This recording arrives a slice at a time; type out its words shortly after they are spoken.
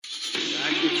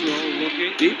Back to throw,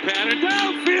 looking. Deep pattern,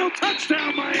 downfield,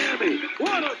 touchdown Miami.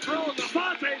 What a throw,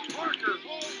 Devontae Parker.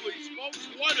 Holy smokes,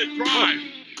 what a drive.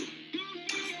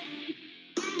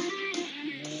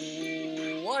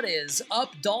 What is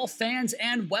up, Dolph fans,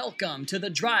 and welcome to the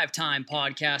Drive Time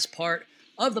Podcast, part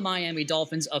of the Miami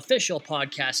Dolphins official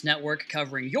podcast network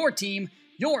covering your team,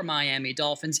 your Miami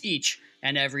Dolphins, each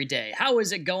and every day. How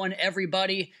is it going,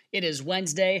 everybody? It is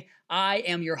Wednesday. I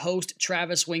am your host,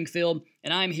 Travis Wingfield,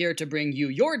 and I'm here to bring you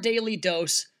your daily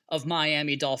dose of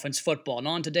Miami Dolphins football. And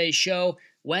on today's show,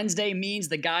 Wednesday means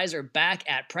the guys are back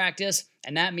at practice,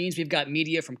 and that means we've got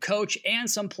media from coach and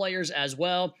some players as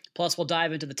well. Plus, we'll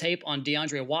dive into the tape on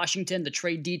DeAndre Washington, the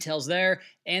trade details there,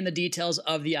 and the details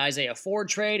of the Isaiah Ford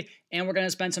trade. And we're going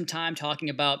to spend some time talking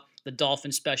about the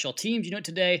Dolphins special teams unit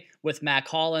today with Mack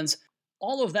Hollins.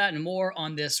 All of that and more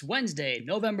on this Wednesday,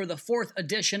 November the 4th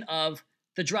edition of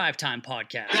the Drive Time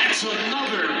Podcast. That's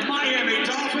another Miami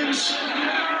Dolphins.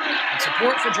 And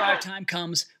support for Drive Time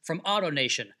comes from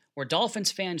AutoNation, where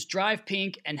Dolphins fans drive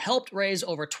pink and helped raise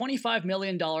over $25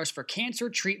 million for cancer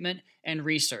treatment and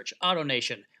research.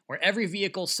 AutoNation, where every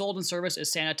vehicle sold and serviced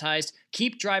is sanitized.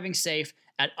 Keep driving safe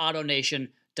at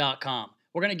AutoNation.com.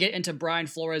 We're going to get into Brian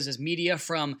Flores' media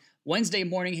from Wednesday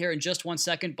morning here in just 1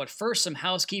 second, but first some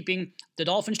housekeeping. The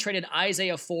Dolphins traded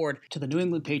Isaiah Ford to the New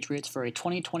England Patriots for a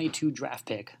 2022 draft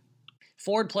pick.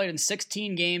 Ford played in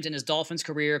 16 games in his Dolphins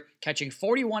career, catching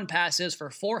 41 passes for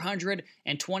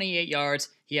 428 yards.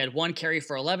 He had one carry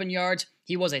for 11 yards.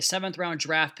 He was a 7th-round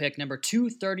draft pick, number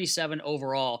 237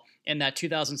 overall in that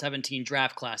 2017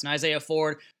 draft class. And Isaiah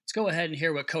Ford, let's go ahead and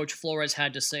hear what Coach Flores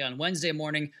had to say on Wednesday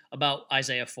morning about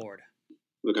Isaiah Ford.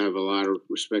 Look, I have a lot of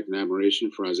respect and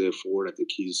admiration for Isaiah Ford. I think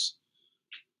he's,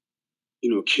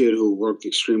 a kid who worked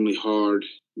extremely hard,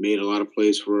 made a lot of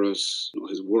plays for us.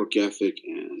 His work ethic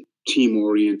and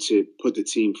team-oriented, put the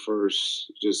team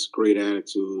first, just great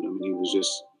attitude. I mean, he was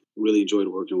just really enjoyed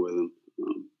working with him.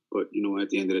 But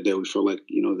at the end of the day, we felt like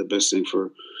the best thing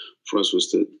for us was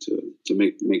to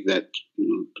make that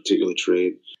particular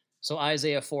trade. So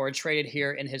Isaiah Ford traded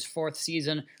here in his 4th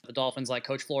season. The Dolphins, like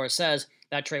Coach Flores says,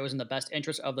 that trade was in the best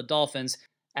interest of the Dolphins,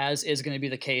 as is going to be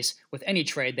the case with any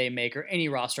trade they make or any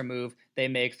roster move they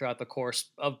make throughout the course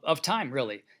of time,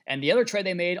 really. And the other trade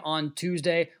they made on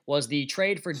Tuesday was the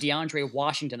trade for DeAndre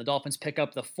Washington. The Dolphins pick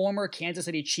up the former Kansas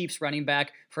City Chiefs running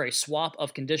back for a swap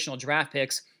of conditional draft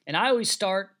picks. And I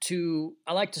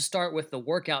like to start with the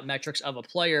workout metrics of a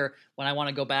player when I want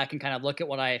to go back and kind of look at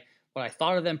what I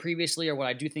thought of them previously or what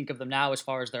I do think of them now as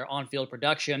far as their on-field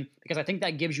production, because I think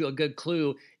that gives you a good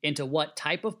clue into what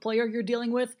type of player you're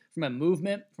dealing with from a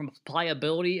movement, from a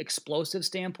pliability, explosive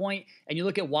standpoint. And you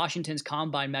look at Washington's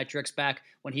combine metrics back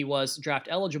when he was draft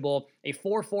eligible, a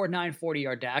 4.49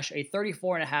 40-yard dash, a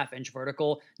 34.5-inch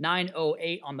vertical,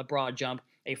 9.08 on the broad jump,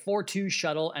 a 4.2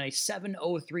 shuttle, and a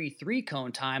 7.03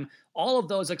 three-cone time. All of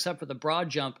those, except for the broad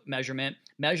jump measurement,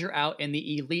 measure out in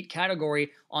the elite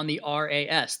category on the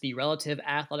RAS, the Relative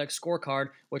Athletic Scorecard,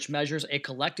 which measures a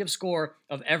collective score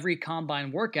of every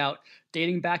combine workout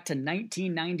dating back to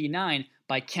 1999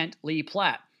 by Kent Lee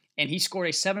Platt. And he scored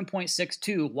a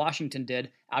 7.62, Washington did,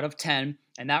 out of 10,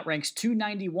 and that ranks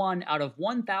 291 out of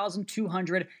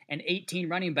 1,218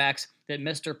 running backs that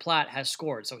Mr. Platt has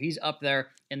scored. So he's up there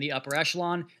in the upper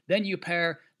echelon. Then you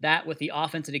pair that with the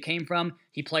offense that he came from.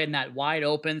 He played in that wide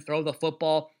open, throw the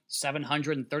football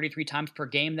 733 times per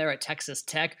game there at Texas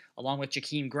Tech, along with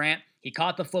Jakeem Grant. He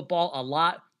caught the football a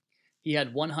lot. He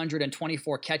had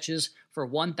 124 catches for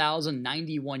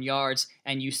 1,091 yards,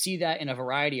 and you see that in a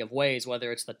variety of ways,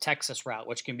 whether it's the Texas route,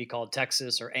 which can be called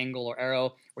Texas or angle or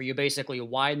arrow, where you basically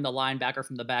widen the linebacker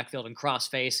from the backfield and cross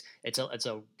face. It's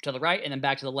a to the right and then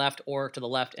back to the left, or to the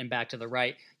left and back to the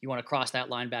right. You want to cross that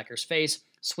linebacker's face.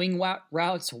 Swing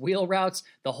routes, wheel routes,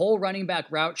 the whole running back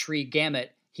route tree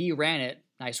gamut. He ran it.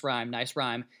 Nice rhyme.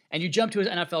 And you jump to his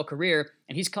NFL career,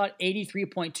 and he's caught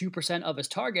 83.2% of his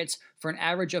targets for an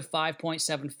average of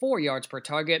 5.74 yards per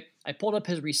target. I pulled up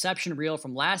his reception reel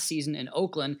from last season in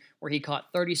Oakland, where he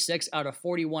caught 36 out of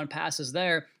 41 passes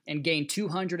there and gained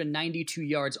 292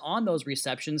 yards on those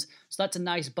receptions. So that's a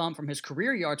nice bump from his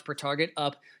career yards per target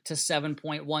up to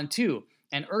 7.12.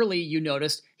 And early, you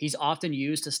noticed he's often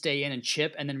used to stay in and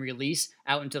chip and then release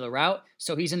out into the route.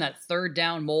 So he's in that third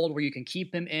down mold where you can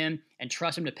keep him in and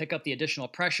trust him to pick up the additional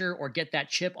pressure or get that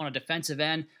chip on a defensive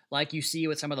end, like you see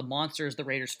with some of the monsters the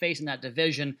Raiders face in that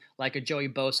division, like a Joey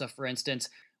Bosa, for instance.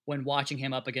 when watching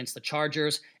him up against the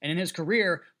Chargers. And in his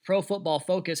career, Pro Football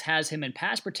Focus has him in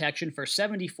pass protection for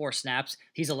 74 snaps.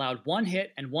 He's allowed 1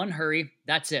 hit and 1 hurry.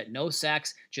 That's it. No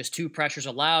sacks, just 2 pressures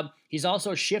allowed. He's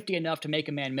also shifty enough to make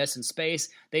a man miss in space.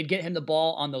 They'd get him the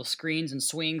ball on those screens and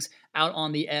swings out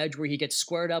on the edge where he gets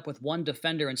squared up with 1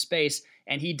 defender in space,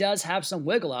 and he does have some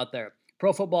wiggle out there.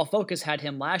 Pro Football Focus had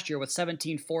him last year with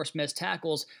 17 forced missed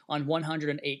tackles on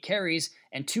 108 carries,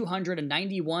 and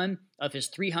 291 of his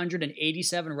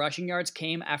 387 rushing yards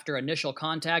came after initial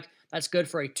contact. That's good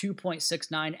for a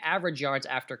 2.69 average yards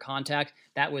after contact.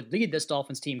 That would lead this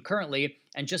Dolphins team currently,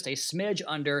 and just a smidge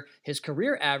under his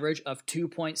career average of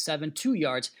 2.72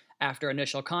 yards after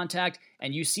initial contact.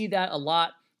 And you see that a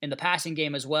lot in the passing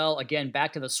game as well. Again,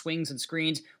 back to the swings and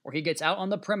screens where he gets out on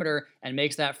the perimeter and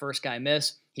makes that first guy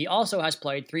miss. He also has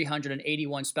played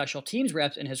 381 special teams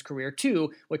reps in his career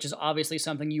too, which is obviously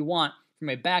something you want from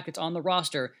a back that's on the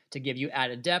roster to give you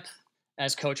added depth.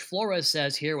 As Coach Flores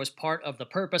says here, was part of the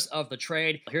purpose of the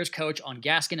trade. Here's Coach on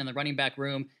Gaskin in the running back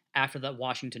room after the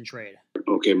Washington trade.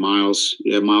 Okay, Miles.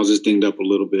 Yeah, Miles is dinged up a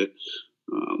little bit.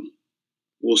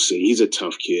 We'll see. He's a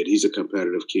tough kid. He's a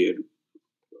competitive kid.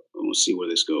 We'll see where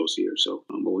this goes here. So,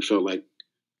 but we felt like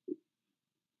we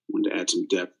wanted to add some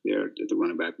depth there at the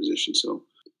running back position. So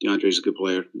DeAndre's a good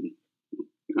player.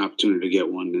 An opportunity to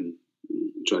get one and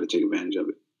try to take advantage of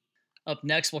it. Up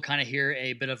next, we'll kind of hear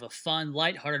a bit of a fun,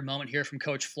 lighthearted moment here from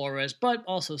Coach Flores, but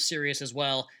also serious as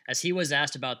well, as he was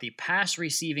asked about the pass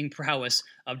receiving prowess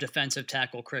of defensive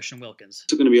tackle Christian Wilkins.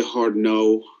 It's going to be a hard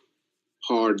no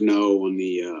on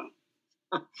the,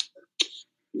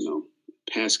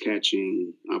 pass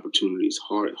catching opportunities.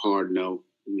 Hard no.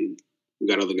 I mean, we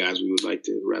got other guys we would like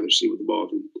to rather see with the ball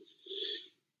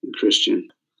than Christian.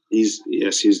 He's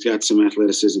got some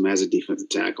athleticism as a defensive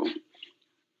tackle.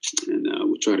 And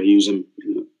we try to use him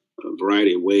in a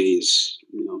variety of ways,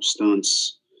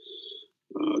 stunts,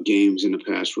 games in the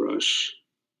pass rush.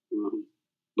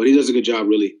 But he does a good job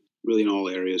really in all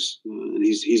areas. And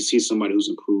he's somebody who's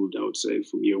improved, I would say,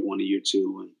 from year 1 to year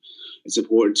 2. And it's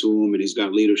important to him, and he's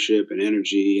got leadership and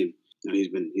energy, and he's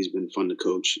been fun to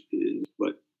coach.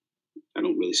 But I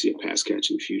don't really see a pass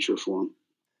catching future for him.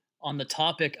 On the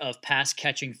topic of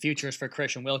pass-catching futures for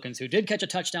Christian Wilkins, who did catch a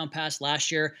touchdown pass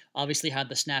last year, obviously had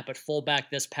the snap at fullback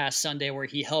this past Sunday where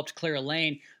he helped clear a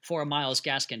lane for a Myles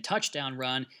Gaskin touchdown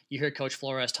run. You hear Coach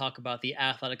Flores talk about the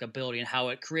athletic ability and how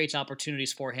it creates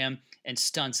opportunities for him and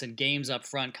stunts and games up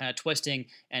front, kind of twisting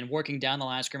and working down the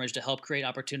line of scrimmage to help create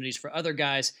opportunities for other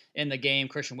guys in the game.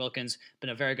 Christian Wilkins been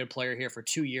a very good player here for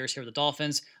 2 years here with the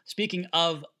Dolphins. Speaking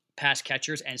of pass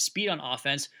catchers and speed on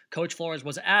offense, Coach Flores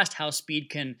was asked how speed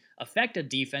can affect a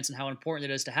defense and how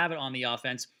important it is to have it on the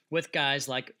offense with guys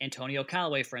like Antonio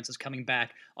Callaway, for instance, coming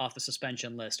back off the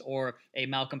suspension list, or a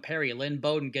Malcolm Perry, Lynn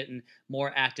Bowden getting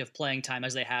more active playing time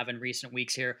as they have in recent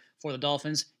weeks here for the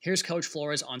Dolphins. Here's Coach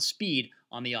Flores on speed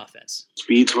on the offense.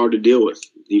 Speed's hard to deal with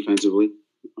defensively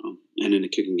and in the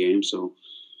kicking game. So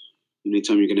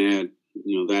anytime you can add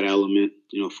that element,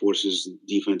 forces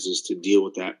defenses to deal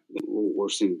with that. The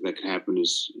worst thing that could happen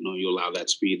is, you allow that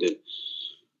speed to,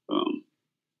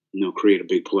 create a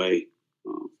big play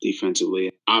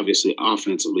defensively. Obviously,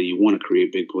 offensively, you want to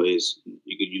create big plays.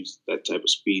 You could use that type of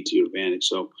speed to your advantage.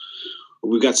 So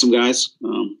we've got some guys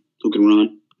who can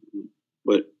run.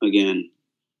 But, again,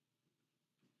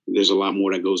 there's a lot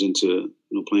more that goes into,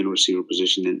 playing a receiver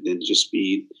position than just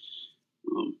speed.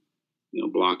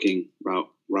 Blocking, route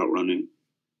running,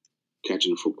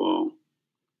 catching the football,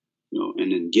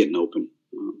 and then getting open.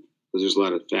 Because there's a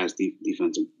lot of fast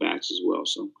defensive backs as well.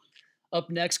 So, up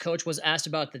next, Coach was asked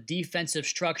about the defensive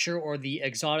structure or the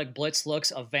exotic blitz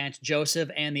looks of Vance Joseph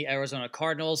and the Arizona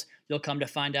Cardinals. You'll come to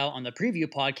find out on the preview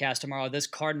podcast tomorrow. This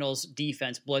Cardinals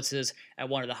defense blitzes at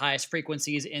one of the highest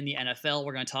frequencies in the NFL.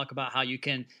 We're going to talk about how you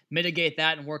can mitigate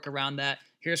that and work around that.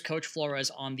 Here's Coach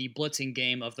Flores on the blitzing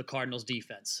game of the Cardinals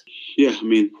defense. Yeah,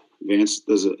 Vance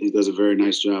does a very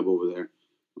nice job over there.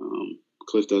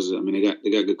 Cliff does. They got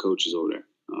good coaches over there.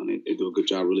 They do a good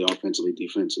job, really offensively,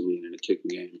 defensively, and in the kicking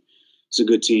game. It's a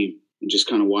good team. And just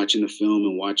kind of watching the film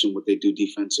and watching what they do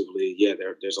defensively. Yeah,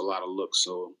 there's a lot of looks.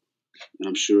 So, and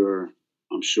I'm sure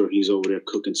he's over there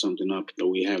cooking something up that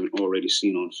we haven't already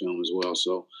seen on film as well.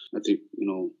 So I think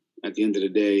at the end of the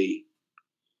day,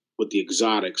 with the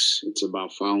exotics, it's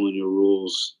about following your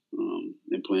rules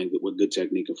and playing with good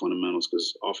technique and fundamentals.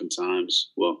 Because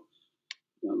oftentimes, it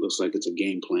looks like it's a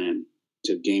game plan.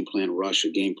 It's a game plan rush,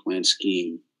 a game plan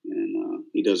scheme, and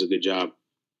he does a good job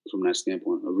from that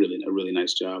standpoint. A really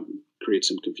nice job. Create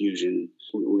some confusion.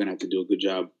 We're gonna have to do a good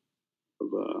job of,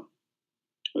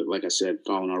 like I said,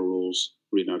 following our rules,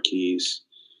 reading our keys,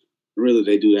 really,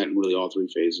 they do that in really all three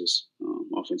phases,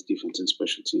 offense, defense, and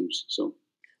special teams. So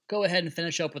go ahead and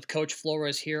finish up with Coach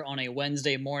Flores here on a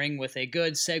Wednesday morning with a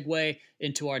good segue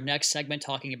into our next segment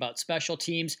talking about special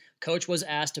teams. Coach was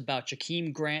asked about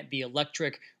Jakeem Grant, the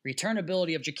electric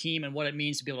returnability of Jakeem, and what it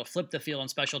means to be able to flip the field on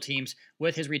special teams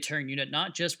with his return unit,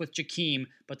 not just with Jakeem,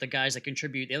 but the guys that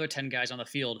contribute, the other 10 guys on the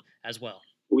field as well.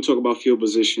 We talk about field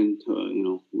position,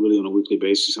 really on a weekly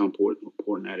basis, how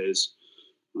important that is.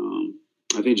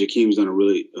 I think Jakeem's done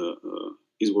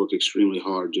he's worked extremely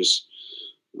hard, just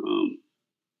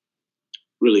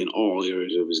really in all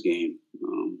areas of his game,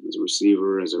 as a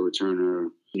receiver, as a returner.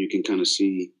 You can kind of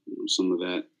see some of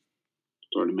that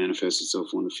starting to manifest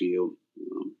itself on the field.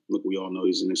 Look, we all know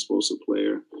he's an explosive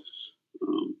player,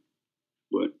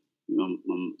 but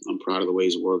I'm proud of the way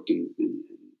he's worked and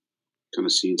kind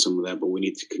of seeing some of that. But we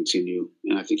need to continue,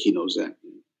 and I think he knows that.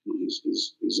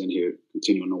 He's in here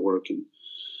continuing to work and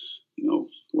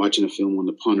watching the film on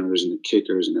the punters and the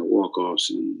kickers and their walk-offs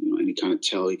and any kind of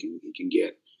tell he can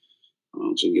get.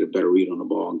 So he can get a better read on the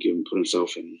ball and put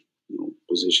himself in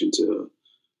position to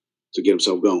get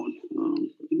himself going.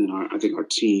 And then I think our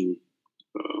team,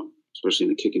 especially in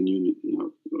the kicking unit,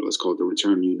 let's call it the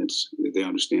return units, they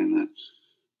understand that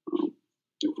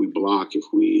if we block, if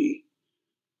we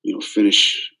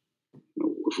finish,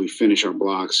 if we finish our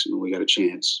blocks, we got a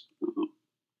chance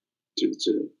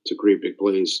to create big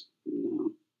plays.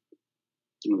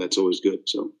 And, that's always good.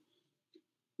 So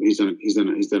he's done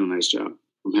a nice job.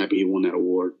 I'm happy he won that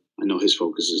award. I know his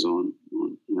focus is on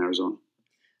Arizona.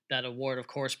 That award, of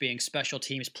course, being Special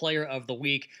Teams Player of the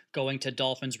Week, going to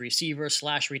Dolphins receiver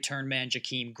 / return man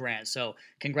Jakeem Grant. So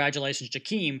congratulations,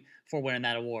 Jakeem, for winning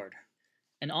that award.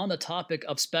 And on the topic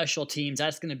of special teams,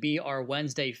 that's going to be our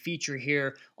Wednesday feature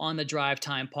here on the Drive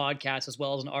Time podcast, as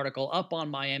well as an article up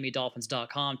on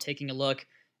MiamiDolphins.com taking a look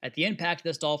at the impact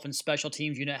this Dolphins special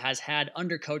teams unit has had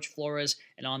under Coach Flores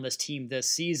and on this team this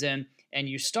season. And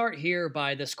you start here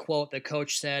by this quote that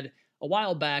Coach said a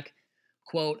while back,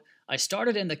 quote, "I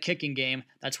started in the kicking game.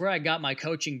 That's where I got my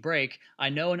coaching break. I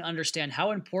know and understand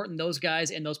how important those guys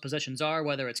in those positions are,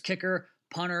 whether it's kicker,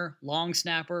 punter, long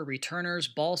snapper, returners,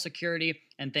 ball security,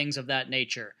 and things of that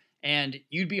nature." And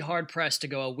you'd be hard-pressed to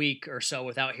go a week or so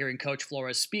without hearing Coach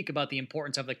Flores speak about the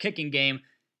importance of the kicking game,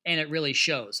 and it really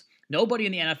shows. Nobody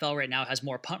in the NFL right now has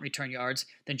more punt return yards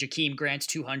than Jakeem Grant's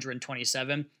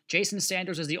 227. Jason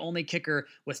Sanders is the only kicker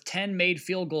with 10 made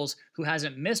field goals who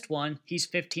hasn't missed one. He's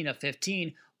 15 of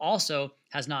 15, also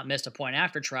has not missed a point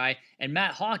after try. And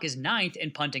Matt Haack is 9th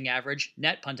in punting average,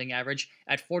 net punting average,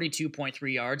 at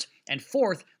 42.3 yards, and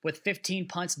 4th with 15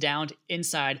 punts downed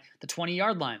inside the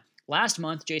 20-yard line. Last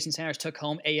month, Jason Sanders took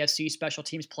home AFC Special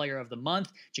Teams Player of the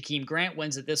Month. Jakeem Grant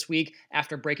wins it this week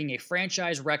after breaking a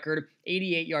franchise record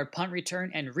 88-yard punt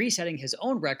return and resetting his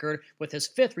own record with his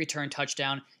 5th return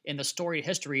touchdown in the storied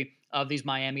history of these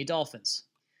Miami Dolphins.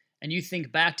 And you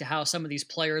think back to how some of these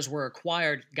players were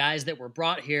acquired, guys that were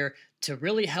brought here to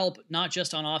really help not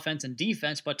just on offense and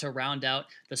defense, but to round out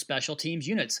the special teams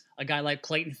units. A guy like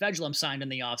Clayton Fejedelem signed in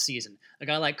the offseason. A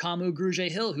guy like Kamu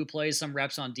Grugier-Hill, who plays some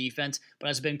reps on defense, but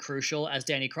has been crucial, as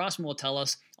Danny Crossman will tell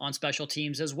us, on special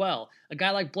teams as well. A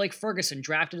guy like Blake Ferguson,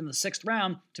 drafted in the 6th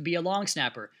round to be a long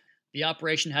snapper. The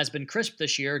operation has been crisp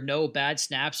this year. No bad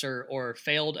snaps or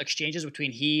failed exchanges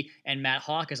between he and Matt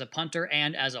Haack as a punter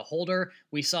and as a holder.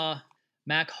 We saw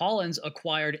Mac Hollins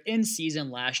acquired in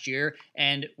season last year,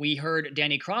 and we heard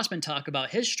Danny Crossman talk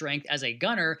about his strength as a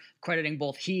gunner, crediting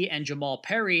both he and Jamal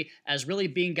Perry as really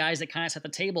being guys that kind of set the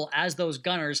table as those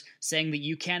gunners, saying that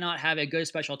you cannot have a good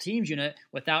special teams unit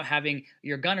without having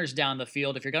your gunners down the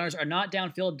field. If your gunners are not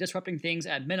downfield disrupting things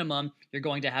at minimum, you're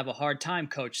going to have a hard time,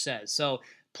 Coach says. So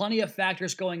plenty of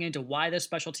factors going into why this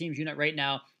special teams unit right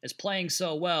now is playing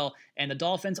so well, and the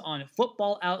Dolphins on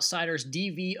Football Outsiders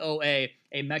DVOA,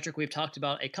 a metric we've talked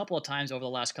about a couple of times over the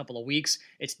last couple of weeks.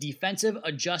 It's defensive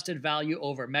adjusted value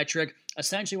over metric.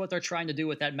 Essentially what they're trying to do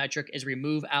with that metric is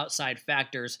remove outside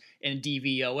factors in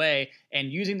DVOA,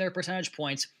 and using their percentage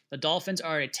points, the Dolphins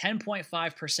are at a 10.5%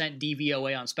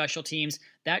 DVOA on special teams.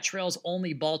 That trails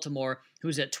only Baltimore,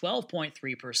 who's at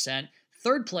 12.3%.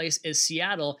 Third place is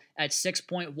Seattle at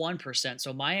 6.1%.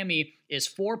 So Miami is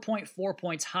 4.4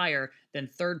 points higher than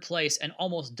third place and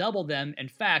almost double them. In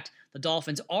fact, the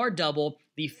Dolphins are double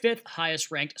the 5th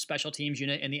highest ranked special teams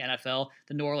unit in the NFL,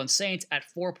 the New Orleans Saints, at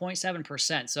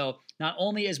 4.7%. So not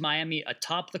only is Miami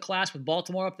atop the class with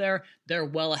Baltimore up there, they're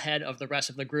well ahead of the rest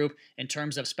of the group in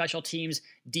terms of special teams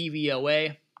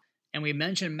DVOA. And we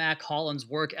mentioned Mack Hollins'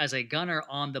 work as a gunner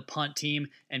on the punt team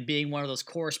and being one of those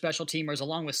core special teamers,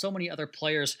 along with so many other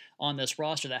players on this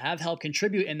roster that have helped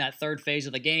contribute in that third phase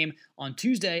of the game. On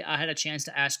Tuesday, I had a chance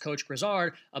to ask Coach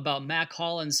Grizzard about Mack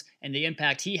Hollins and the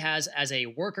impact he has as a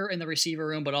worker in the receiver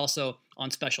room, but also on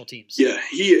special teams. Yeah,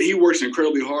 he works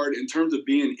incredibly hard. In terms of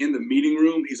being in the meeting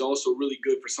room, he's also really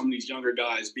good for some of these younger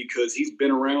guys because he's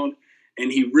been around and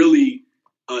he really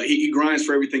he grinds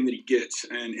for everything that he gets.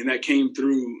 And that came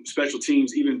through special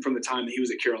teams even from the time that he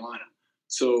was at Carolina.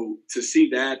 So to see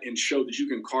that and show that you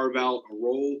can carve out a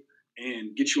role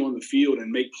and get you on the field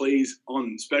and make plays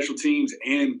on special teams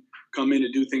and come in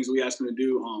and do things we ask him to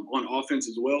do on offense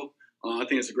as well, I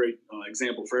think it's a great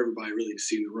example for everybody really to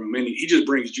see in the room. And he just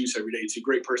brings juice every day. It's a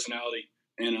great personality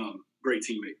and great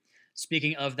teammate.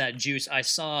 Speaking of that juice, I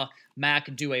saw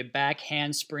Mack do a back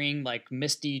handspring, like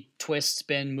misty twist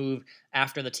spin move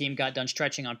after the team got done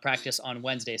stretching on practice on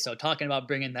Wednesday. So talking about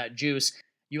bringing that juice,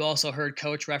 you also heard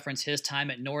Coach reference his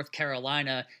time at North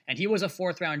Carolina, and he was a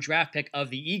fourth-round draft pick of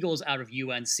the Eagles out of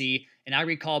UNC. And I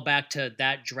recall back to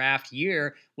that draft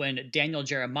year when Daniel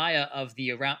Jeremiah of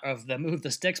the Move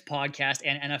the Sticks podcast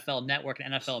and NFL Network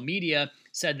and NFL Media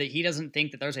said that he doesn't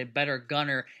think that there's a better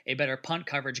gunner, a better punt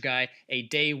coverage guy, a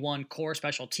day one core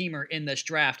special teamer in this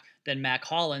draft than Mack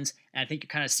Hollins. And I think you're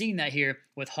kind of seeing that here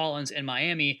with Hollins in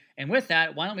Miami. And with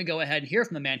that, why don't we go ahead and hear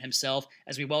from the man himself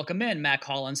as we welcome in Mack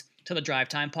Hollins to the Drive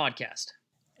Time Podcast.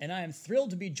 And I am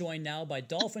thrilled to be joined now by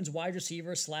Dolphins wide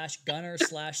receiver / gunner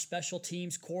 / special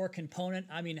teams core component.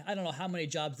 I mean, I don't know how many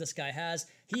jobs this guy has.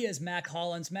 He is Mack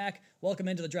Hollins. Mack, welcome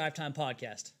into the Drive Time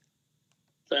Podcast.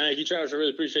 Thank you, Travis. I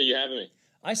really appreciate you having me.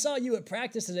 I saw you at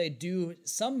practice today do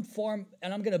some form,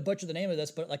 and I'm going to butcher the name of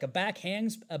this, but like a back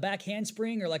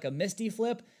handspring or like a misty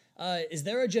flip. Is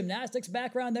there a gymnastics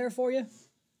background there for you?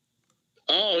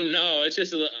 Oh no, it's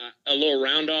just a little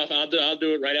round off. I'll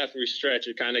do it right after we stretch.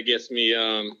 It kind of gets me.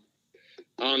 I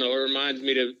don't know. It reminds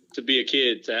me to be a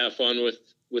kid, to have fun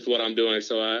with what I'm doing.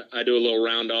 So I do a little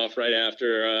round off right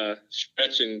after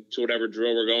stretching to whatever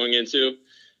drill we're going into,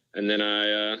 and then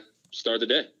I start the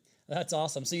day. That's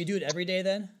awesome. So you do it every day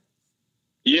then?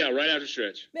 Yeah, right after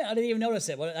stretch. Man, I didn't even notice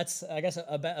it. Well, that's, I guess,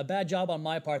 a bad job on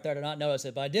my part there to not notice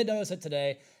it. But I did notice it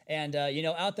today. And,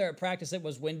 out there at practice, it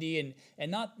was windy and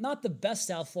not the best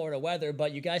South Florida weather,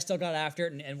 but you guys still got after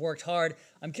it and worked hard.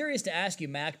 I'm curious to ask you,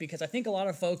 Mack, because I think a lot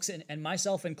of folks, and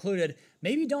myself included,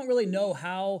 maybe don't really know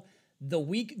how the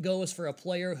week goes for a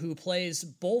player who plays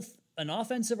both an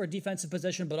offensive or defensive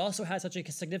position, but also has such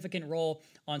a significant role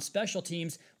on special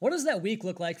teams. What does that week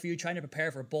look like for you trying to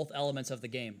prepare for both elements of the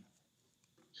game?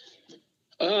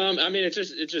 I mean, it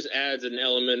just adds an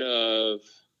element of,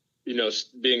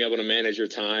 being able to manage your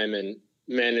time and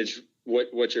manage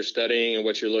what you're studying and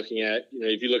what you're looking at.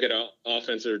 If you look at an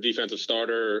offensive or defensive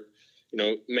starter,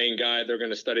 main guy, they're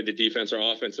going to study the defense or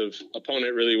offensive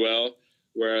opponent really well.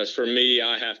 Whereas for me,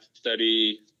 I have to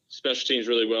study special teams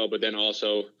really well, but then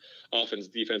also offense,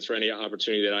 defense for any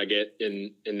opportunity that I get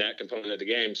in that component of the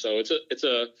game. So it's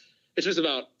just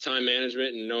about time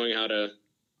management and knowing how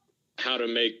to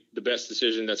make the best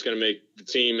decision that's going to make the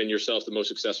team and yourself the most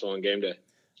successful on game day.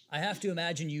 I have to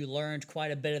imagine you learned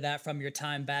quite a bit of that from your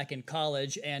time back in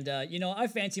college. And, I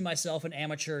fancy myself an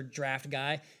amateur draft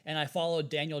guy, and I followed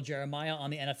Daniel Jeremiah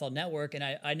on the NFL Network, and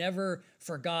I never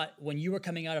forgot when you were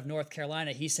coming out of North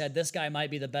Carolina, he said this guy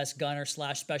might be the best gunner /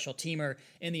 special teamer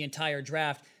in the entire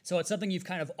draft. So it's something you've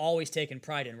kind of always taken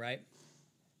pride in, right?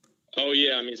 Oh,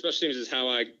 yeah. I mean, special teams is how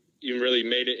I even really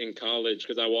made it in college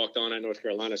because I walked on at North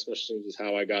Carolina. Special teams is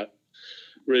how I got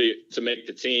really to make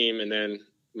the team, and then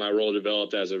my role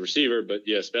developed as a receiver. But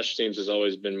yeah, special teams has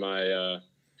always been my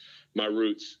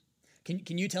roots.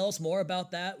 Can you tell us more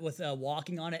about that with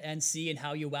walking on at NC and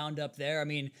how you wound up there? I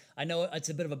mean, I know it's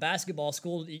a bit of a basketball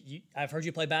school. I've heard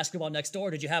you play basketball next door.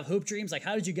 Did you have hoop dreams? Like,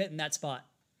 how did you get in that spot?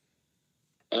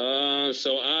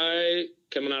 So I,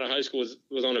 coming out of high school,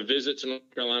 was on a visit to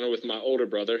North Carolina with my older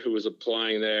brother who was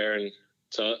applying there and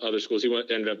to other schools. He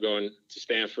ended up going to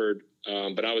Stanford,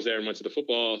 but I was there and went to the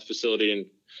football facility and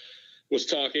was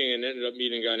talking and ended up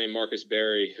meeting a guy named Marcus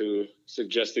Berry who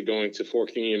suggested going to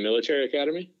Fort Union Military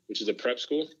Academy, which is a prep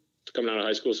school, coming out of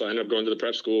high school. So I ended up going to the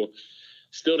prep school.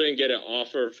 Still didn't get an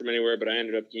offer from anywhere, but I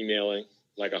ended up emailing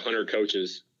like 100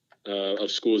 coaches of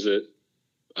schools that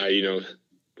I,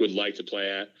 would like to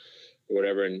play at or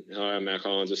whatever. And hi, I'm Mack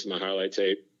Hollins. This is my highlight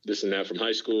tape. This and that from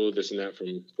high school. This and that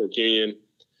from Fort Union.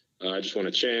 I just want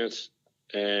a chance,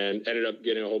 and ended up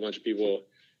getting a whole bunch of people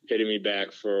hitting me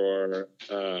back for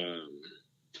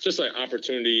just like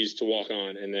opportunities to walk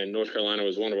on. And then North Carolina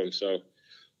was one of them. So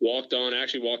walked on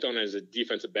as a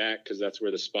defensive back because that's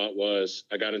where the spot was.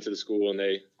 I got into the school and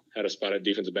they had a spot at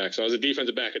defensive back. So I was a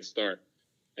defensive back at the start,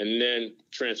 and then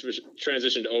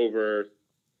transitioned over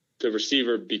to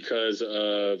receiver because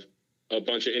of a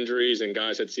bunch of injuries, and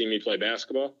guys had seen me play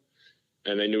basketball,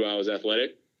 and they knew I was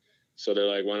athletic. So they're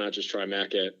like, why not just try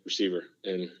Mac at receiver?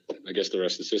 And I guess the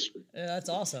rest is history. Yeah, that's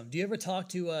awesome. Do you ever talk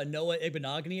to Noah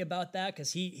Igbinoghene about that?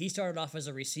 Because he started off as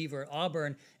a receiver at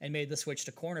Auburn and made the switch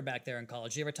to cornerback there in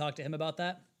college. Do you ever talk to him about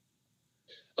that?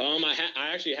 I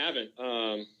actually haven't.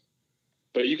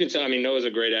 But you can tell, I mean, Noah's a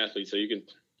great athlete. So you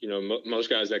can, most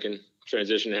guys that can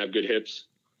transition and have good hips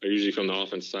are usually from the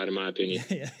offense side, in my opinion.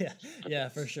 Yeah,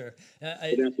 for sure.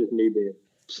 That's just me being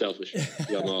selfish.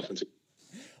 I'm offensive.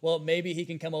 Well, maybe he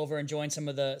can come over and join some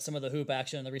of the hoop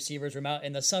action in the receivers room out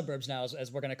in the suburbs now,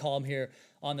 as we're going to call him here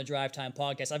on the Drive Time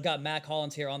Podcast. I've got Mack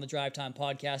Hollins here on the Drive Time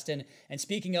Podcast. And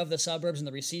speaking of the suburbs and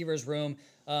the receivers room,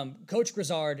 Coach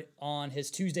Grizzard on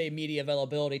his Tuesday media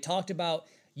availability talked about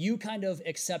you kind of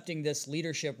accepting this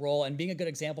leadership role and being a good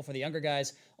example for the younger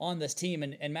guys on this team.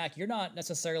 And Mac, you're not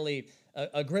necessarily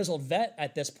a grizzled vet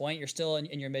at this point. You're still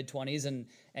in your mid-20s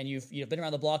and you've been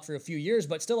around the block for a few years,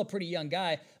 but still a pretty young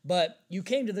guy. But you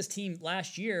came to this team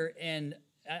last year and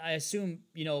I assume,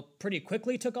 pretty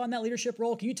quickly took on that leadership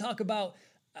role. Can you talk about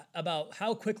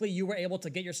how quickly you were able to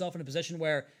get yourself in a position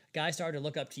where guys started to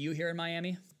look up to you here in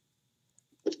Miami?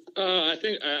 I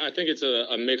think it's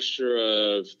a mixture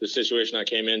of the situation I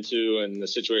came into and the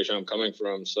situation I'm coming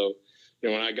from. So,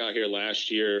 when I got here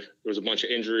last year, there was a bunch of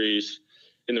injuries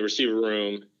in the receiver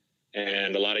room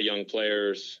and a lot of young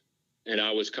players. And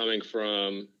I was coming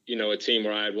from, a team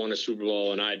where I had won a Super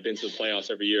Bowl and I had been to the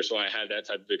playoffs every year. So I had that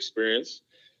type of experience.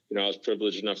 I was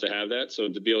privileged enough to have that. So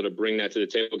to be able to bring that to the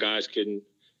table, guys can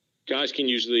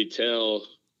usually tell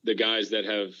the guys that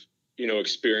have,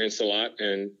 experienced a lot,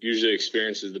 and usually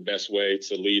experience is the best way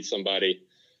to lead somebody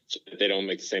so that they don't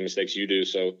make the same mistakes you do.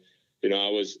 So, I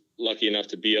was lucky enough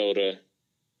to be able to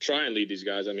try and lead these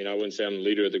guys. I mean, I wouldn't say I'm the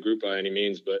leader of the group by any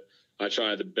means, but I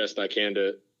try the best I can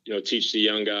to, teach the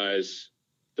young guys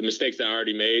the mistakes that I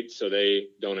already made so they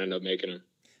don't end up making them.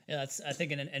 Yeah, that's, I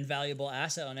think, an invaluable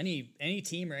asset on any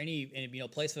team or any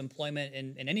place of employment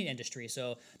in any industry.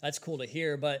 So that's cool to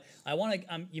hear. But I want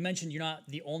to, you mentioned you're not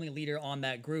the only leader on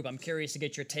that group. I'm curious to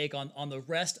get your take on the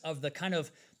rest of the kind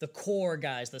of the core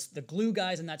guys, the glue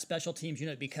guys in that special teams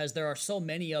unit, because there are so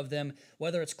many of them,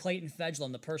 whether it's Clayton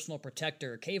Fedglin, the personal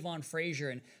protector, Kayvon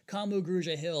Frazier, and Kamu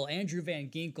Grugier-Hill, Andrew Van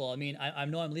Ginkel. I mean, I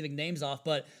know I'm leaving names off,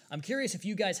 but I'm curious if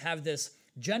you guys have this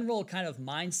general kind of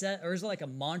mindset, or is it like a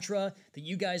mantra that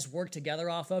you guys work together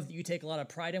off of that you take a lot of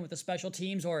pride in with the special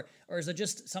teams, or is it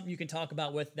just something you can talk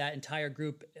about with that entire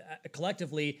group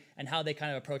collectively and how they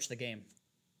kind of approach the game?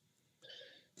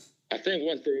 I think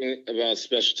one thing about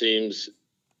special teams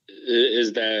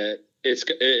is that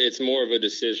it's more of a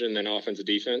decision than offense and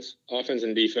defense. Offense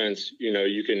and defense,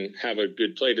 you can have a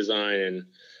good play design and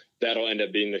that'll end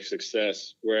up being the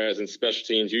success. Whereas in special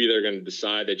teams, you're either going to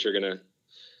decide that you're going to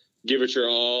give it your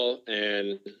all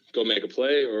and go make a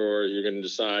play, or you're going to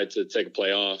decide to take a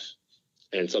play off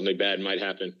and something bad might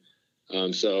happen.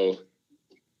 So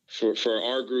for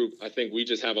our group, I think we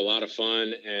just have a lot of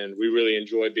fun and we really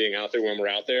enjoy being out there when we're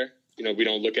out there. We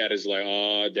don't look at it as like,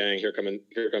 oh, dang, here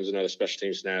comes another special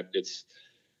team snap. It's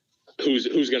who's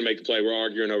going to make the play. We're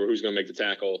arguing over who's going to make the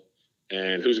tackle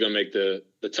and who's going to make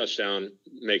the touchdown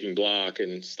making block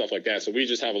and stuff like that. So we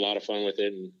just have a lot of fun with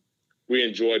it and we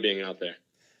enjoy being out there.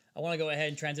 I want to go ahead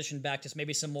and transition back to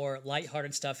maybe some more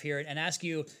lighthearted stuff here and ask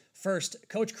you first,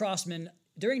 Coach Crossman,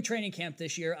 during training camp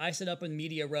this year, I sit up in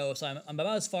media row, so I'm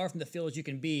about as far from the field as you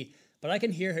can be, but I can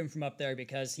hear him from up there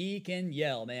because he can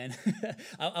yell, man.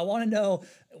 I want to know,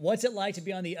 what's it like to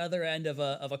be on the other end of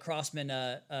a Crossman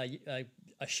a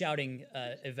shouting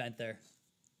event there?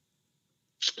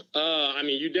 I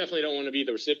mean, you definitely don't want to be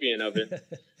the recipient of it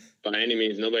by any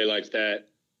means. Nobody likes that.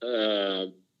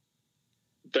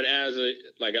 But as an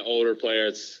older player,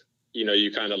 it's,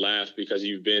 you kind of laugh because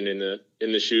you've been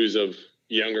in the shoes of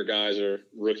younger guys or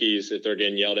rookies. If they're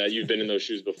getting yelled at, you've been in those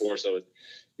shoes before. So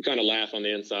you kind of laugh on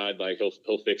the inside, like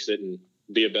he'll fix it and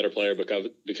be a better player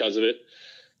because of it.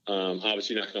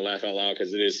 Obviously you're not going to laugh out loud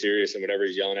because it is serious and whatever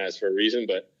he's yelling at is for a reason,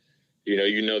 but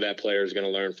that player is going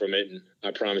to learn from it. And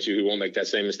I promise you, he won't make that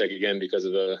same mistake again because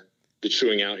of the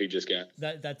chewing out he just got.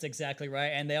 That's exactly right.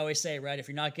 And they always say, right, if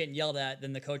you're not getting yelled at,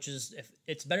 then the coaches, if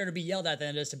it's better to be yelled at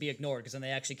than it is to be ignored, because then they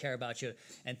actually care about you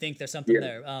and think there's something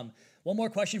there. One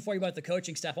more question for you about the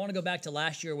coaching staff. I want to go back to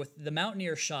last year with the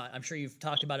Mountaineer shot. I'm sure you've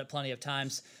talked about it plenty of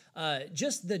times.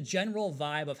 Just the general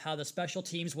vibe of how the special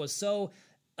teams was so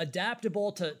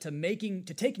adaptable to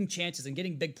taking chances and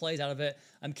getting big plays out of it.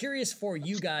 I'm curious for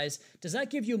you guys, does that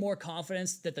give you more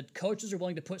confidence that the coaches are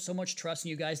willing to put so much trust in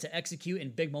you guys to execute in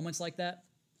big moments like that?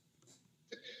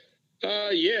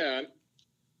 Yeah.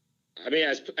 I mean,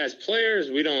 as players,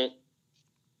 we don't.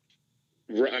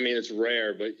 I mean, it's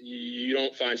rare, but you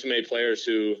don't find too many players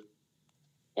who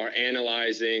are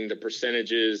analyzing the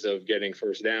percentages of getting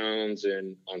first downs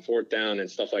and on fourth down and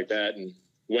stuff like that, and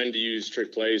when to use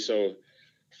trick plays. So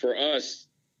for us,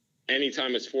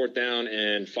 anytime it's fourth down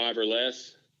and 5 or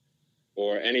less,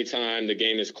 or anytime the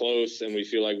game is close and we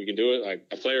feel like we can do it, like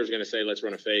a player is going to say, let's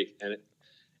run a fake.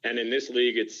 And in this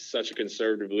league, it's such a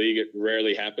conservative league. It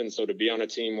rarely happens. So to be on a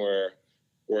team where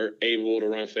we're able to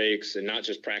run fakes and not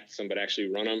just practice them, but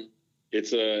actually run them,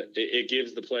 it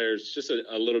gives the players just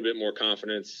a little bit more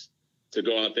confidence to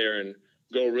go out there and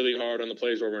go really hard on the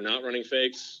plays where we're not running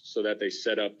fakes so that they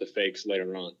set up the fakes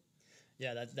later on.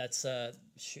 Yeah, that's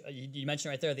you mentioned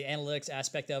right there the analytics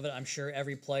aspect of it. I'm sure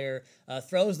every player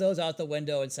throws those out the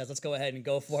window and says, let's go ahead and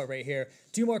go for it right here.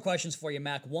 2 more questions for you,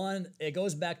 Mac. One, it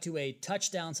goes back to a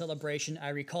touchdown celebration I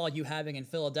recall you having in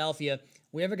Philadelphia.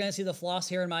 We ever going to see the floss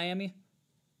here in Miami?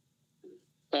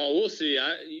 Oh, we'll see.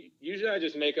 Usually I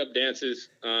just make up dances.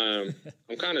 I'm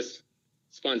kind of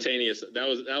spontaneous. That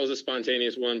was a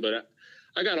spontaneous one, but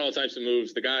I got all types of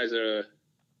moves. The guys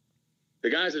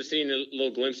have seen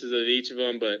little glimpses of each of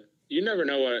them, but you never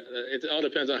know it all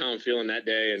depends on how I'm feeling that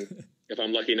day and if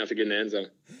I'm lucky enough to get in the end zone.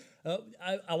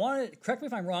 I want to correct me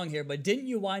if I'm wrong here, but didn't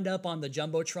you wind up on the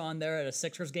Jumbotron there at a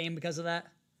Sixers game because of that?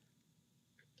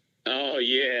 Oh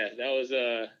yeah, that was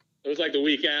it was like the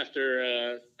week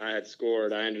after I had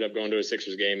scored. I ended up going to a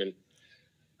Sixers game and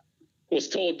was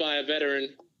told by a veteran,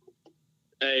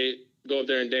 hey, go up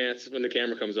there and dance when the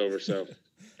camera comes over. So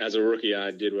as a rookie,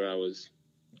 I did what I was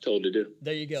told to do.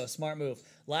 There you go. Smart move.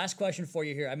 Last question for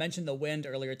you here. I mentioned the wind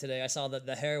earlier today. I saw that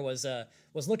the hair was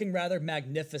looking rather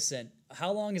magnificent.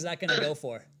 How long is that going to go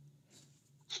for?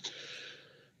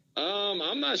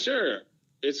 I'm not sure.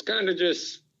 It's kind of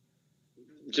just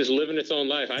living its own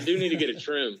life. I do need to get a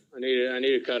trim. I need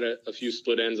to cut a few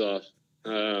split ends off.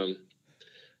 But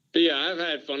yeah, I've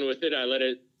had fun with it. I let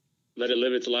it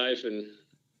live its life, and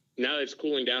now that it's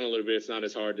cooling down a little bit, it's not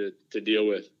as hard to deal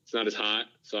with. It's not as hot,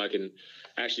 so I can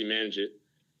actually manage it.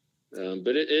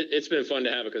 But it's been fun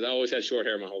to have it because I always had short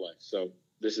hair my whole life. So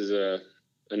this is a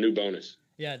new bonus.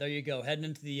 Yeah, there you go. Heading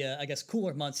into the,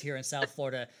 cooler months here in South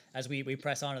Florida as we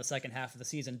press on to the second half of the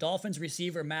season. Dolphins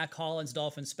receiver Mack Hollins,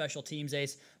 Dolphins special teams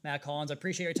ace Mack Hollins. I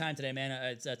appreciate your time today, man.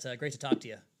 It's great to talk to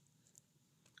you.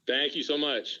 Thank you so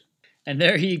much. And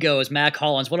there he goes, Mack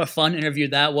Hollins. What a fun interview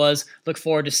that was. Look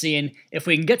forward to seeing if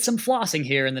we can get some flossing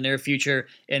here in the near future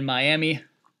in Miami.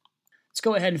 Let's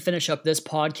go ahead and finish up this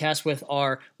podcast with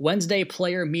our Wednesday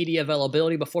player media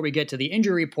availability before we get to the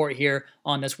injury report here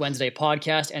on this Wednesday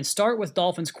podcast, and start with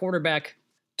Dolphins quarterback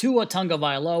Tua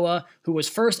Tagovailoa, who was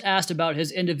first asked about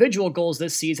his individual goals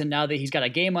this season now that he's got a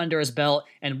game under his belt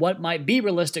and what might be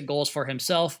realistic goals for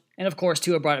himself. And of course,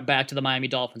 Tua brought it back to the Miami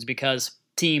Dolphins because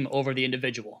team over the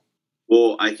individual.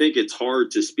 Well, I think it's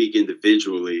hard to speak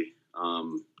individually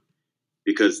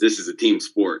because this is a team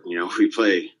sport. You know, we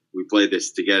play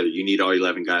this together. You need all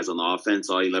 11 guys on the offense,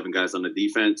 all 11 guys on the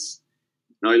defense,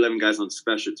 and all 11 guys on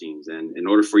special teams. And in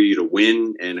order for you to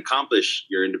win and accomplish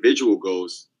your individual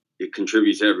goals, it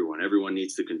contributes to everyone. Everyone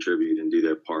needs to contribute and do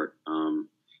their part.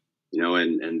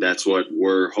 And that's what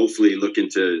we're hopefully looking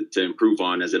to improve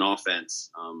on as an offense,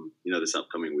 this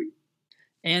upcoming week.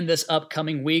 And this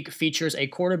upcoming week features a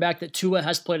quarterback that Tua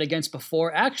has played against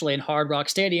before, actually in Hard Rock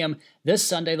Stadium. This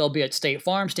Sunday, they'll be at State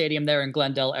Farm Stadium there in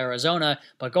Glendale, Arizona.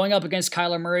 But going up against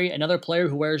Kyler Murray, another player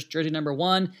who wears jersey number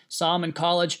 1, saw him in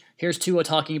college. Here's Tua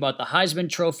talking about the Heisman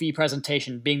Trophy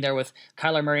presentation, being there with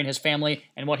Kyler Murray and his family,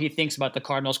 and what he thinks about the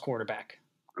Cardinals quarterback.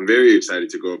 I'm very excited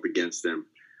to go up against him.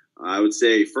 I would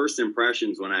say first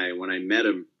impressions when I met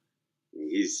him,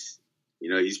 he's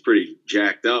pretty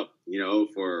jacked up,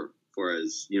 for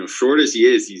as short as he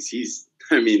is, he's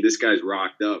this guy's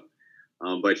rocked up,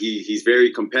 but he's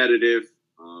very competitive.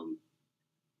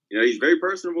 He's very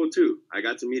personable too. I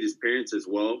got to meet his parents as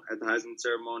well at the Heisman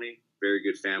ceremony. Very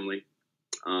good family.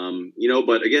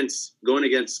 But going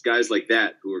against guys like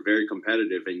that who are very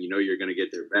competitive and you're going to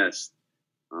get their best,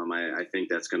 I think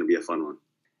that's going to be a fun one.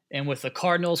 And with the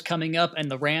Cardinals coming up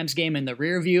and the Rams game in the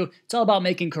rear view, it's all about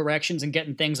making corrections and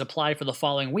getting things applied for the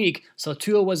following week. So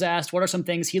Tua was asked what are some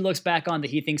things he looks back on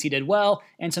that he thinks he did well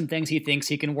and some things he thinks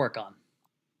he can work on.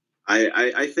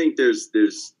 I think there's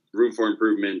room for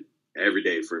improvement every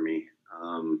day for me.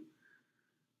 I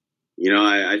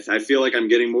feel like I'm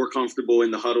getting more comfortable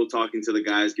in the huddle talking to the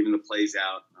guys, giving the plays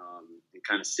out,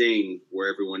 kind of seeing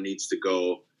where everyone needs to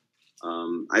go.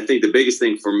 I think the biggest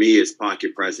thing for me is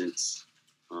pocket presence,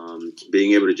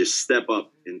 being able to just step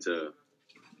up into,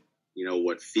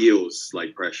 what feels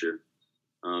like pressure.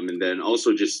 And then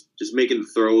also just making the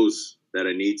throws that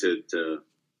I need to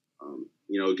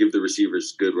give the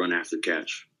receivers good run after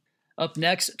catch. Up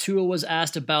next, Tua was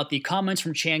asked about the comments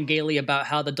from Chan Gailey about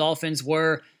how the Dolphins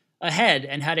were ahead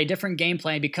and had a different game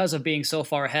plan because of being so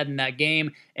far ahead in that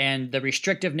game and the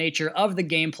restrictive nature of the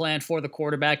game plan for the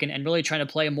quarterback and really trying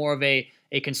to play more of a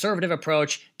conservative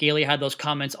approach. Gailey had those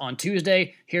comments on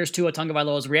Tuesday. Here's Tua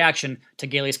Tagovailoa's reaction to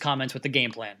Gailey's comments with the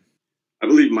game plan. I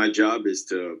believe my job is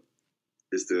to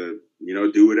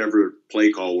do whatever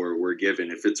play call we're given.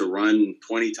 If it's a run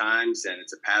 20 times and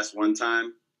it's a pass one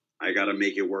time, I got to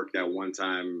make it work that one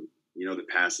time, the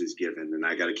pass is given, and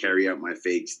I got to carry out my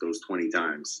fakes those 20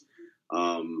 times.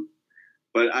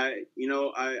 But I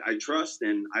trust,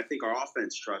 and I think our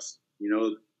offense trusts,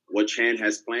 what Chan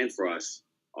has planned for us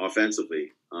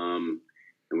offensively. And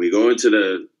we go into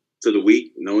the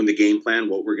week knowing the game plan,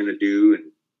 what we're going to do, and,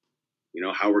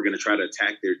 how we're going to try to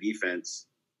attack their defense.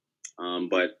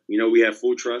 But, we have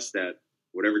full trust that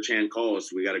whatever Chan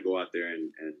calls, we got to go out there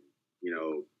and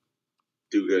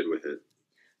do good with it.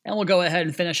 And we'll go ahead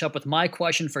and finish up with my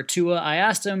question for Tua. I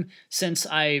asked him, since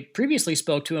I previously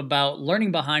spoke to him about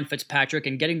learning behind Fitzpatrick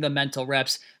and getting the mental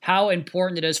reps, how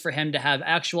important it is for him to have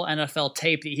actual NFL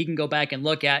tape that he can go back and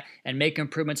look at and make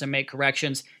improvements and make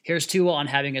corrections. Here's Tua on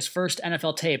having his first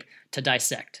NFL tape to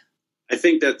dissect. I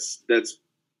think that's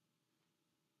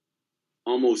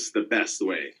almost the best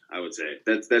way, I would say.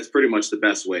 That's pretty much the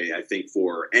best way, I think,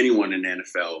 for anyone in the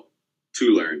NFL to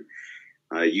learn.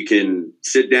 You can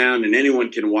sit down and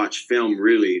anyone can watch film,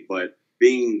 really, but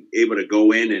being able to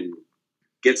go in and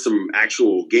get some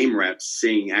actual game reps,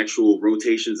 seeing actual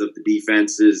rotations of the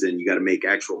defenses, and you got to make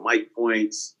actual mic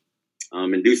points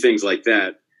and do things like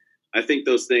that. I think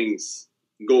those things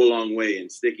go a long way in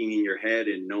sticking in your head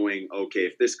and knowing, okay,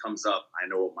 if this comes up, I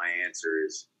know what my answer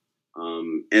is.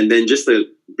 And then just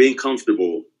being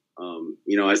comfortable,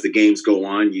 as the games go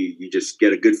on, you just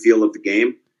get a good feel of the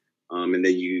game. And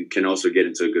then you can also get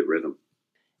into a good rhythm.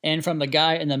 And from the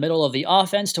guy in the middle of the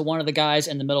offense to one of the guys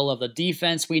in the middle of the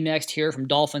defense, we next hear from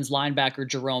Dolphins linebacker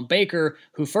Jerome Baker,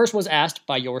 who first was asked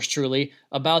by yours truly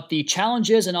about the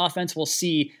challenges an offense will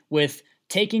see with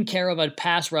taking care of a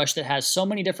pass rush that has so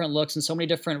many different looks and so many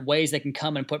different ways they can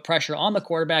come and put pressure on the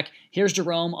quarterback. Here's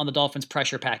Jerome on the Dolphins'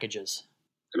 pressure packages.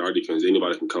 In our defense,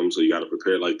 anybody can come, so you got to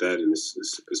prepare like that, and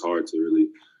it's hard to really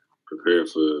prepare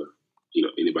for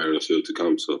anybody on the field to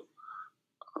come. So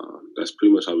that's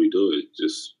pretty much how we do it.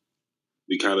 Just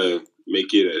we kind of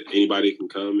make it that anybody can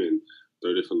come and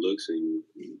throw different looks, and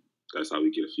that's how we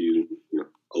get a few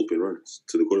open runs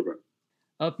to the quarterback.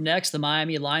 Up next, the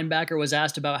Miami linebacker was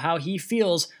asked about how he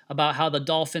feels about how the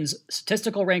Dolphins'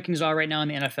 statistical rankings are right now in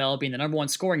the NFL, being the number one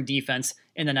scoring defense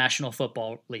in the National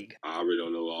Football League. I really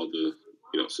don't know all the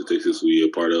statistics we a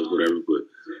part of, whatever, but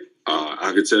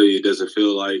I can tell you it doesn't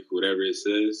feel like whatever it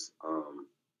says.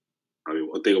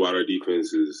 One thing about our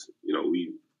defense is,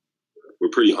 we're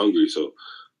pretty hungry. So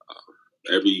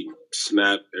every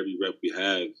snap, every rep we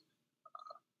have,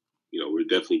 we're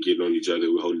definitely getting on each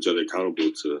other. We're holding each other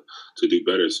accountable to do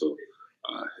better. So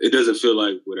it doesn't feel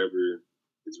like whatever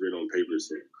is written on paper.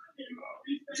 So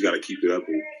you just got to keep it up.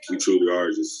 And we truly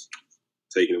are just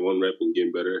taking it one rep and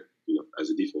getting better, as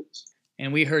a defense.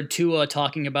 And we heard Tua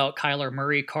talking about Kyler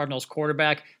Murray, Cardinals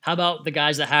quarterback. How about the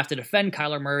guys that have to defend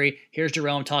Kyler Murray? Here's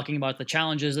Jerome talking about the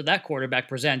challenges that quarterback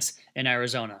presents in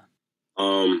Arizona.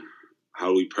 How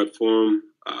do we prep for him?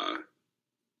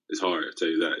 It's hard, I'll tell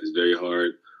you that. It's very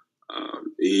hard.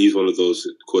 He's one of those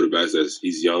quarterbacks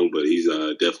he's young, but he's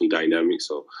definitely dynamic.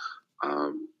 So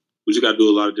we just got to do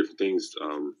a lot of different things,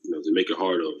 to make it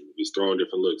hard on him. Just throwing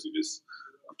different looks, just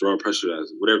throwing pressure at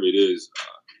us, whatever it is.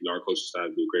 Our coaching staff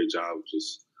do a great job of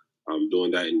just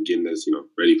doing that and getting us,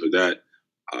 ready for that.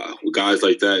 With guys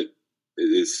like that,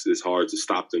 it's hard to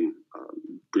stop them.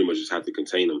 Pretty much just have to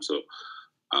contain them. So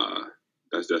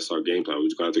that's our game plan. We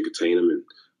just got to contain them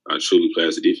and truly play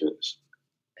as a defense.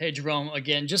 Hey, Jerome,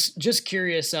 again, just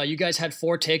curious. You guys had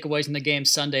 4 takeaways in the game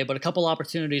Sunday, but a couple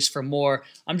opportunities for more.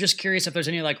 I'm just curious if there's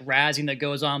any razzing that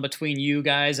goes on between you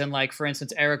guys and for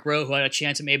instance, Eric Rowe, who had a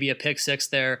chance at maybe a pick 6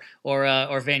 there, or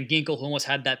Van Ginkel, who almost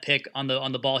had that pick on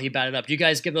the ball he batted up. Do you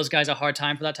guys give those guys a hard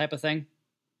time for that type of thing?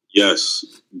 Yes,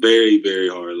 very, very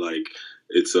hard.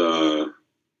 It's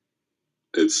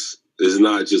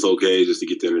not just okay just to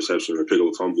get the interception or pick up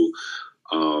a fumble.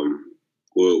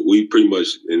 Well, we pretty much,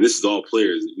 and this is all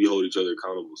players, we hold each other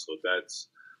accountable. So if that's,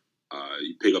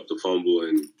 you pick up the fumble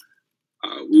and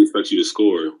we expect you to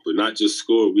score, but not just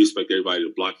score. We expect everybody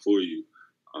to block for you.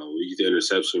 When you get the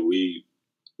interception, we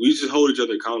just hold each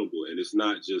other accountable, and it's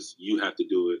not just you have to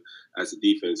do it. As a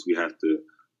defense, we have to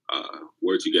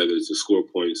work together to score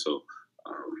points. So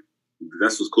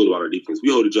that's what's cool about our defense.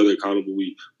 We hold each other accountable.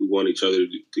 We want each other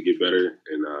to get better,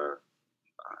 and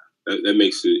that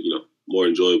makes it more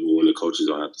enjoyable when the coaches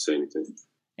don't have to say anything.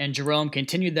 And Jerome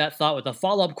continued that thought with a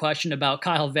follow-up question about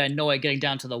Kyle Van Noy getting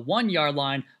down to the 1-yard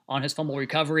line on his fumble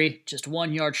recovery, just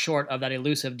 1 yard short of that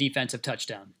elusive defensive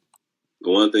touchdown. The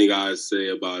one thing I say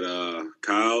about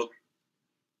Kyle,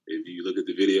 if you look at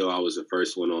the video, I was the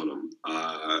first one on him.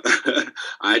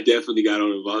 I definitely got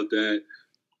on him about that.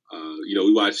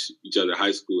 We watch each other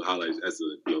high school highlights as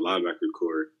a linebacker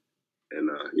core. And,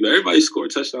 everybody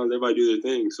scored touchdowns. Everybody do their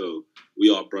thing. So we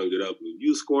all brung it up.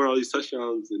 You scoring all these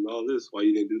touchdowns and all this. Why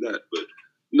you didn't do that? But,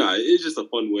 it's just a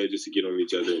fun way just to get on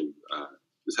each other and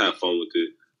just have fun with it.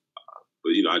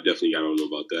 But, I definitely got on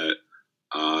about that.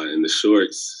 And the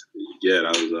shorts,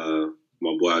 that was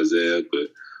my boy Isaiah. But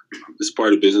it's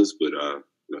part of the business. But,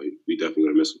 we definitely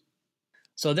going to miss him.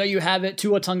 So there you have it,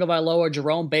 Tua Tagovailoa,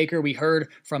 Jerome Baker. We heard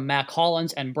from Mac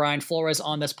Hollins and Brian Flores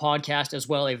on this podcast as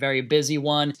well, a very busy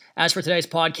one. As for today's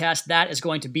podcast, that is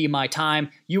going to be my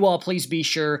time. You all please be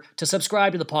sure to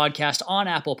subscribe to the podcast on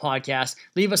Apple Podcasts.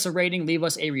 Leave us a rating, leave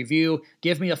us a review.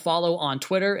 Give me a follow on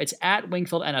Twitter. It's at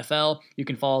Wingfield NFL. You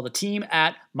can follow the team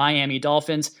at Miami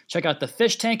Dolphins. Check out the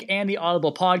Fish Tank and the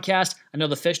Audible podcast. I know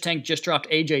the Fish Tank just dropped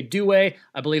AJ Duwe.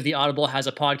 I believe the Audible has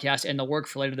a podcast in the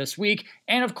works for later this week.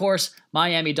 And of course,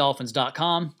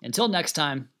 MiamiDolphins.com. Until next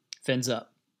time, fins up.